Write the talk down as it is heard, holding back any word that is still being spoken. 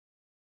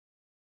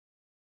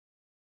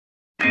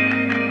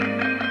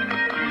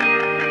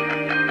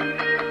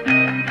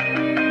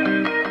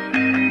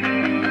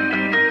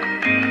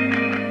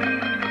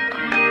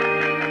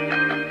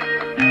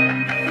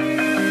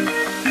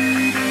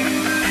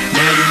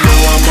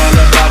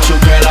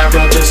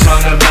wrote this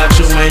song about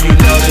you, and you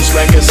know this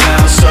record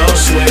sounds so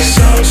sweet.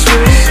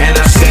 And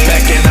I sit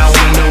back and I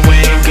wonder when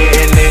you're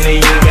getting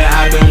any younger.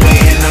 I've been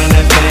waiting on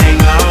that thing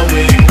all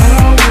week.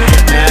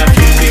 Now if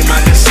you be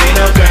my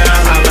casino girl,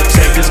 I'ma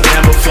take this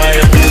gamble for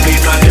you. You be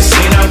my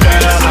casino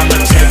girl, I'ma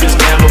take this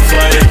gamble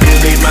for you. You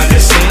be my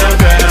casino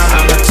girl,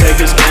 I'ma take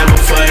this gamble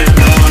for you.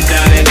 No, I'm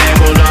down and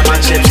able, all my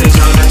chips is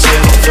on the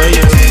table for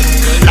you.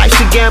 Life's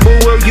a gamble,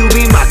 will you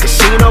be my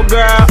casino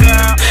girl?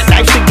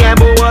 Life's a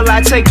gamble, will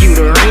I take you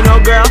to Reno,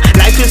 girl?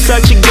 Life is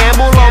such a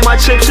gamble, all my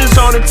chips is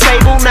on the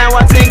table. Now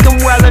I think I'm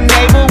well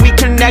enabled, we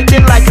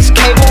connected like it's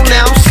cable.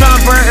 Now I'm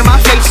sunburnt and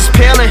my face is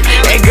peeling.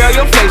 Hey girl,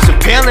 your face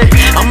appealing.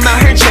 I'm out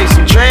here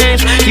chasing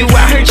dreams, you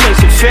out here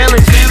chasing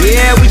feelings.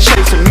 Yeah, we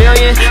chase a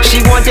million.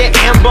 She want that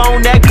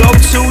Ambone, that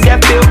go-to,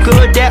 that feel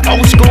good, that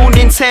old school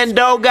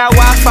Nintendo. Got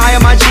Wi-Fi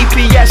on my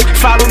GPS,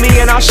 follow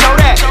me and I'll show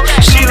that.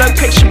 She look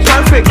picture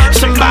perfect,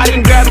 somebody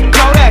grab a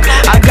Kodak.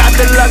 I got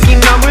the lucky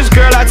numbers,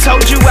 girl, I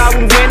told you I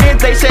would win it.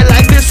 They said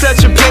life is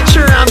such a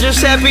picture, I'm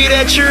just happy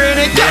that you're in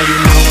it. Yeah, you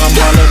know I'm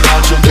all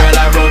about you, girl,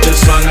 I wrote this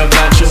song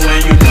about you,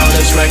 and you know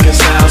this record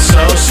sounds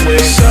so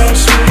sweet.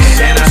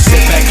 And I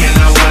sit back and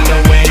I wonder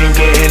when you're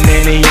getting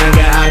any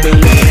younger. I've been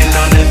waiting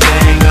on that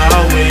thing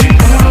all week.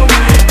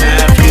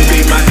 Now if you be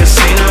my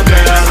casino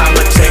girl,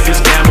 I'ma take this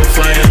gamble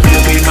for you. You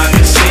be my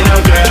casino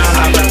girl,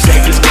 I'ma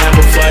take this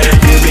gamble for you.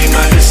 You be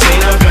my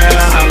casino girl,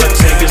 I'ma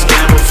take this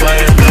gamble for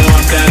you. No,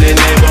 I'm down and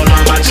able,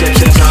 all my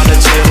chips is on the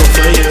table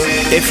for you.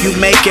 If you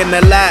making a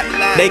lot,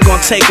 they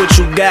gon' take what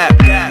you got.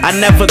 I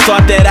never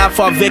thought that I'd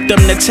fall victim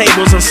to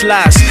tables and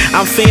slots.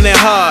 I'm feeling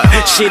hard,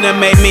 she done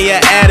made me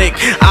an addict.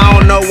 I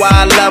don't know why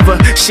I love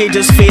her, she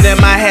just feeding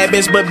my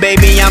habits. But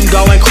baby, I'm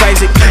going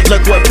crazy,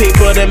 look what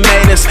people done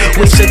made us.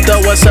 We should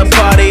throw us a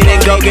party, then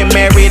go get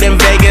married in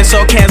Vegas.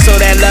 So cancel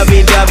that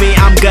lovey-dovey,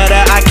 I'm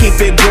gutter, I keep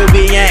it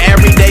groovy. And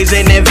every day's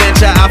an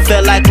adventure, I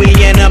feel like we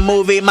in a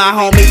movie. My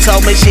homie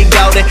told me she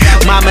golden,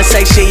 mama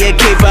say she a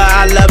keeper.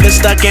 I love it,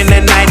 stuck in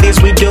the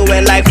 90s, we do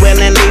it like Will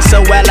and Lisa.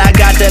 Well, I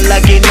got the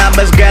lucky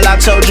numbers, girl, I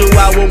told you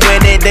I would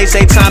win it. They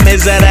say time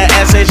is of the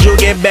essence, you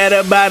get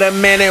better by the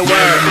minute. Word.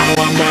 You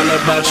know I'm all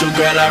about you,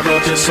 girl, I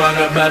wrote this song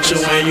about you,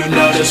 and you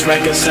know this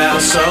record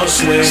sounds so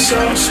sweet.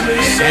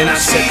 And I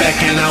sit back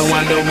and I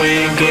wonder when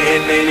you're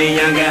getting any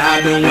younger.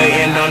 I've been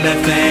waiting on that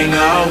thing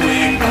all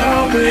week.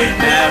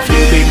 Now if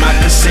you be my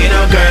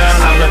casino girl,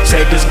 I'ma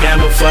take this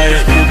gamble for you.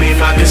 You be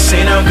my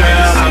casino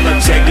girl, I'ma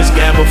take this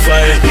gamble for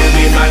you. You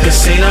be my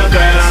casino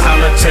girl,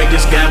 I'ma take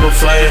this gamble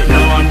for you.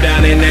 No, I'm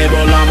down and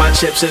able, all my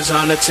chips is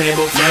on the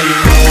table for you.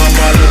 Know I'm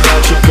all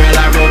about you, girl,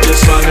 I wrote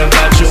this song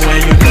about you,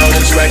 and you know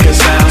this record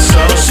sounds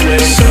so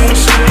sweet.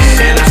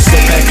 And I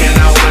sit back and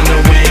I wonder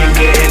when you're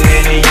getting